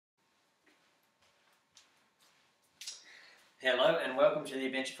Hello and welcome to the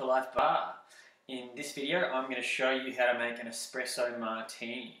Adventure for Life bar. In this video I'm going to show you how to make an espresso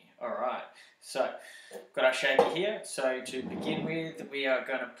martini. Alright, so got our shaker here. So to begin with we are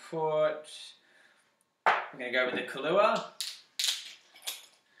going to go with the Kahlua.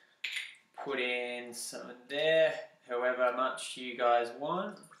 Put in some in there, however much you guys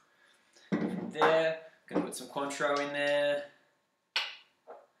want. From there, going to put some Cointreau in there.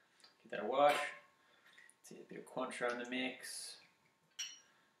 Give that a wash. See a bit of Cointreau in the mix.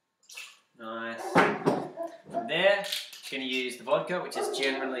 Nice. From there, I'm going to use the vodka, which is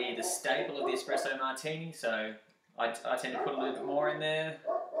generally the staple of the espresso martini, so I tend to put a little bit more in there.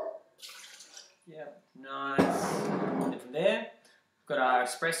 Yep, nice. And from there, we've got our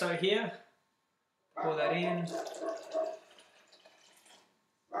espresso here. Pour that in.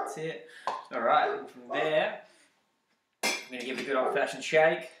 That's it. Alright, and from there, I'm going to give it a good old-fashioned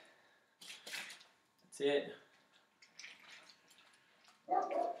shake. That's it.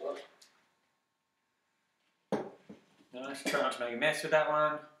 Nice, try not to make a mess with that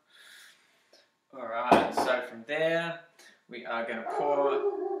one. Alright, so from there, we are going to pour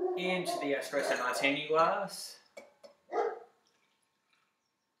into the espresso martini glass.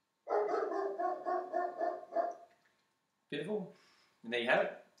 Beautiful. And there you have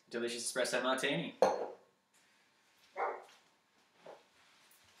it. Delicious espresso martini.